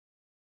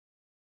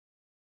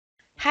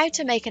How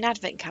to make an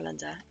advent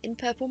calendar in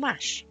Purple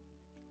Mash.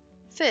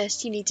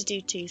 First, you need to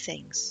do two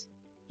things.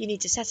 You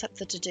need to set up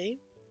the to-do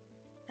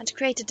and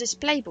create a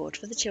display board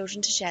for the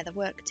children to share their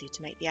work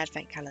to make the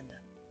advent calendar.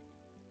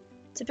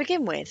 To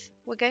begin with,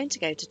 we're going to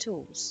go to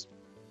Tools.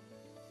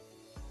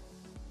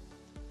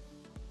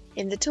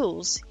 In the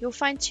Tools, you'll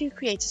find to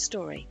Create a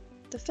Story,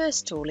 the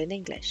first tool in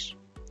English.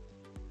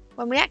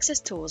 When we access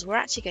Tools, we're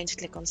actually going to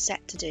click on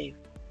Set to Do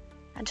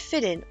and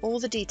fill in all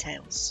the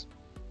details.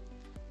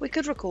 We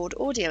could record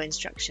audio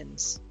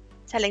instructions,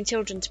 telling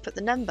children to put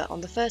the number on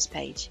the first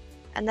page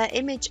and their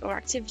image or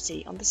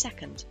activity on the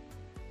second.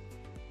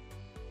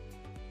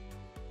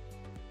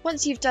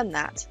 Once you've done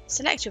that,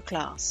 select your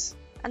class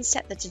and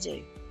set the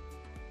to-do.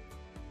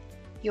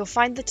 You'll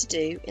find the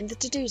to-do in the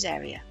to-dos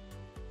area.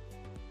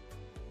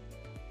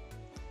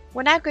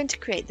 We're now going to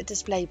create the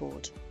display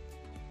board.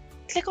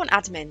 Click on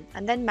Admin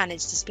and then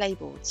Manage Display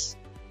Boards,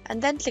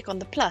 and then click on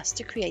the plus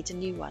to create a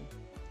new one.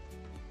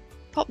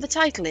 Pop the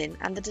title in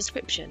and the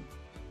description.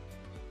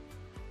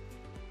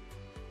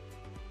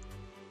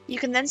 You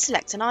can then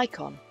select an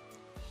icon.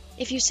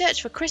 If you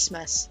search for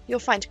Christmas, you'll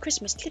find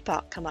Christmas clip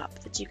art come up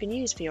that you can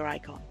use for your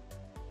icon.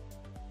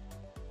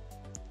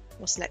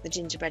 We'll select the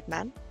gingerbread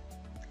man.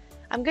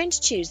 I'm going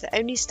to choose that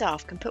only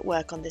staff can put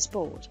work on this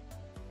board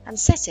and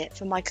set it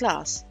for my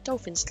class,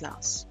 Dolphins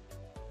class.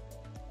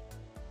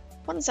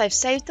 Once I've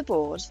saved the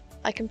board,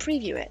 I can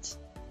preview it.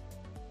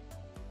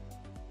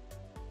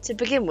 To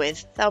begin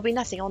with, there'll be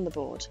nothing on the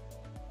board.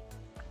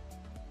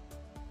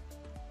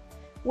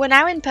 We're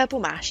now in Purple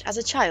Mash as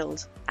a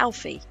child,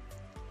 Alfie.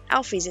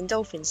 Alfie's in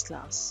Dolphins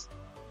class.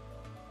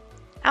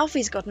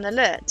 Alfie's got an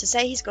alert to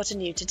say he's got a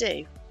new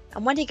to-do,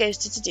 and when he goes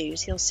to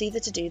to-dos, he'll see the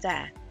to-do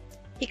there.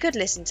 He could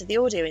listen to the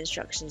audio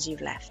instructions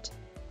you've left,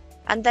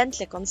 and then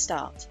click on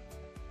Start.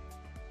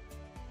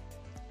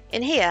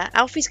 In here,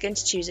 Alfie's going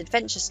to choose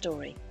Adventure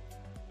Story.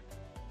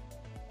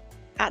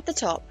 At the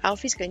top,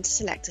 Alfie's going to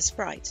select a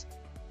sprite.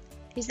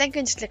 He's then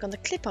going to click on the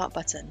clip art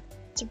button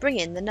to bring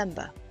in the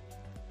number.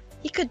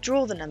 He could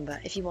draw the number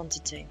if he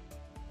wanted to.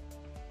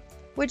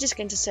 We're just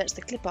going to search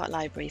the clip art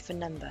library for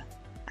number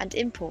and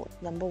import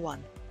number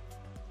 1.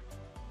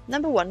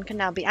 Number 1 can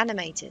now be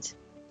animated.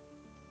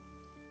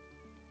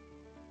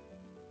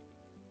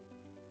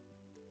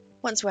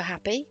 Once we're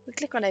happy, we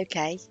click on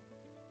OK,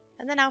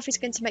 and then Alfie's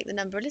going to make the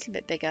number a little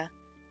bit bigger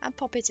and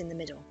pop it in the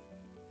middle.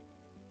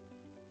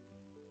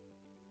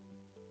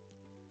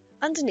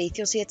 Underneath,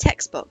 you'll see a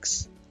text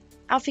box.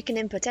 Alfie can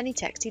input any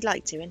text he'd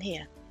like to in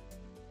here.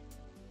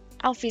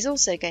 Alfie's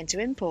also going to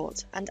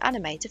import and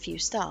animate a few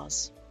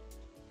stars.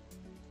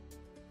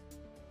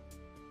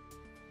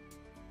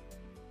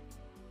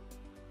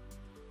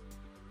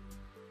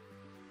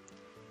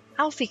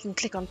 Alfie can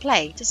click on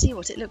play to see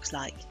what it looks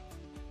like.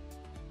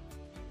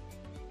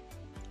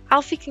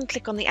 Alfie can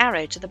click on the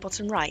arrow to the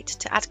bottom right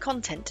to add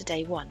content to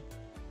day 1.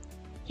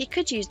 He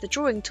could use the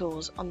drawing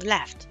tools on the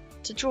left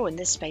to draw in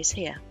this space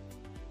here.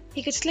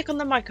 He could click on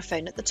the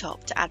microphone at the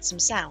top to add some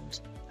sound,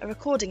 a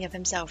recording of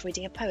himself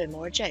reading a poem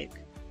or a joke,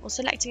 or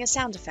selecting a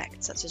sound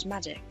effect such as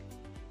magic.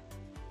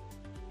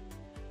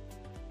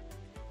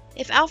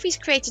 If Alfie's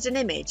created an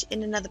image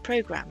in another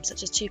program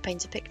such as To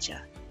Paint a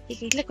Picture, he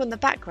can click on the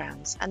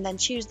backgrounds and then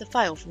choose the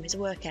file from his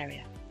work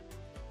area.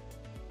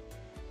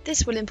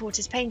 This will import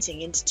his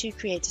painting into To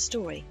Create a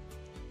Story.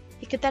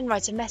 He could then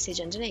write a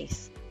message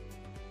underneath.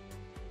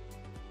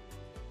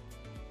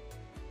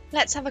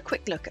 Let's have a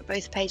quick look at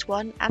both page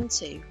 1 and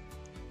 2,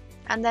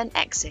 and then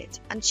exit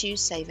and choose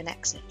Save and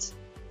Exit.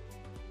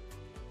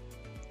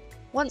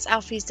 Once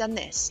Alfie's done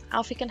this,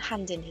 Alfie can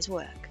hand in his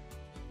work.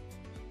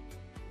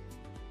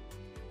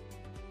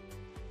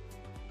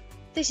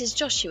 This is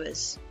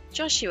Joshua's.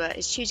 Joshua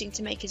is choosing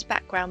to make his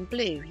background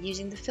blue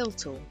using the Fill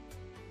tool.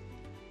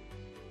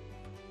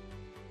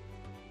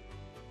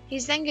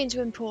 He's then going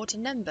to import a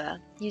number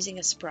using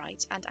a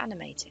sprite and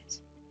animate it.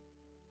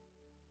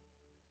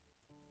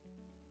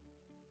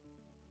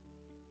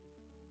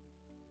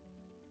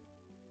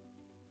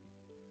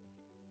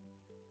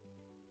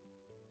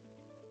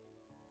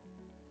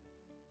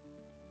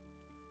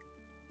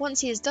 Once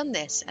he has done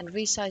this and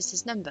resized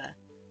his number,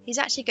 he's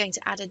actually going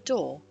to add a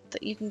door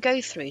that you can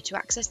go through to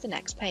access the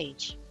next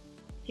page.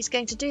 He's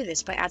going to do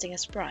this by adding a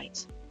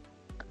sprite.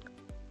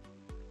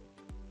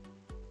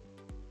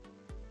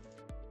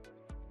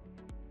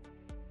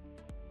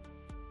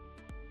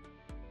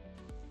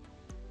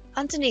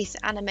 Underneath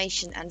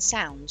Animation and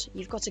Sound,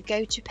 you've got a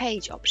Go to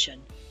Page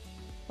option.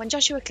 When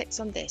Joshua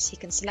clicks on this, he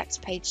can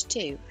select page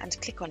 2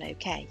 and click on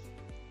OK.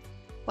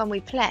 When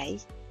we play,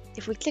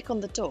 if we click on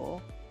the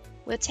door,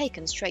 we're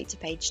taken straight to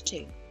page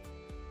 2.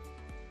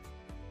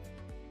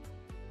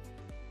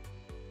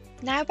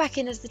 Now back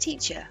in as the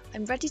teacher,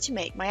 I'm ready to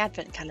make my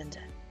advent calendar.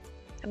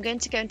 I'm going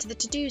to go into the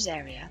to-dos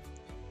area,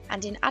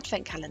 and in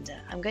Advent Calendar,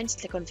 I'm going to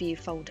click on View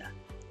Folder.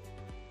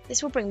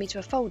 This will bring me to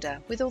a folder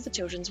with all the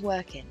children's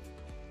work in.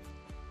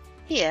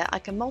 Here I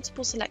can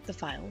multiple select the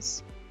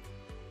files,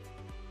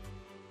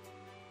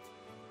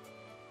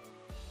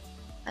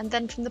 and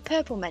then from the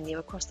purple menu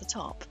across the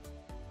top,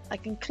 I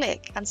can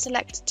click and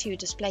select to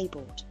Display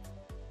Board.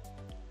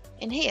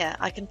 In here,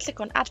 I can click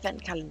on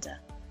Advent Calendar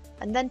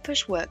and then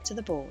push work to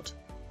the board.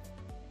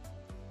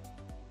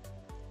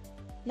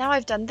 Now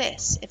I've done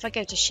this, if I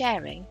go to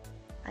Sharing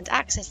and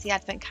access the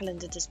Advent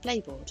Calendar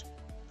display board,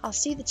 I'll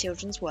see the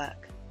children's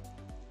work.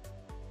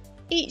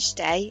 Each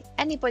day,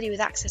 anybody with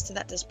access to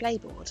that display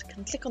board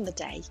can click on the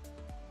day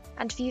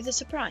and view the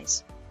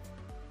surprise.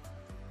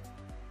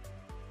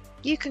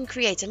 You can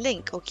create a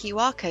link or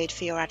QR code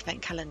for your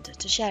Advent Calendar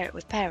to share it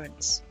with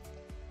parents.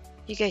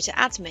 You go to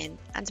Admin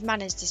and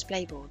Manage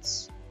Display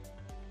Boards.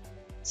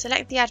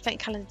 Select the Advent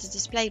Calendar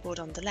display board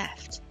on the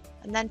left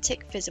and then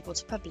tick Visible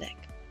to Public.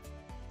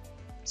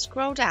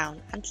 Scroll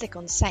down and click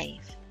on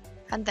Save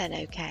and then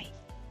OK.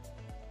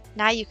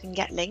 Now you can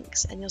get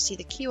links and you'll see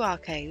the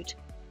QR code,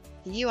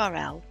 the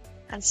URL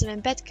and some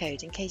embed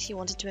code in case you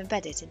wanted to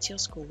embed it into your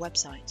school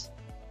website.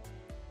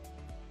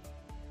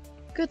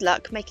 Good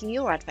luck making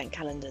your Advent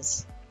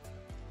calendars!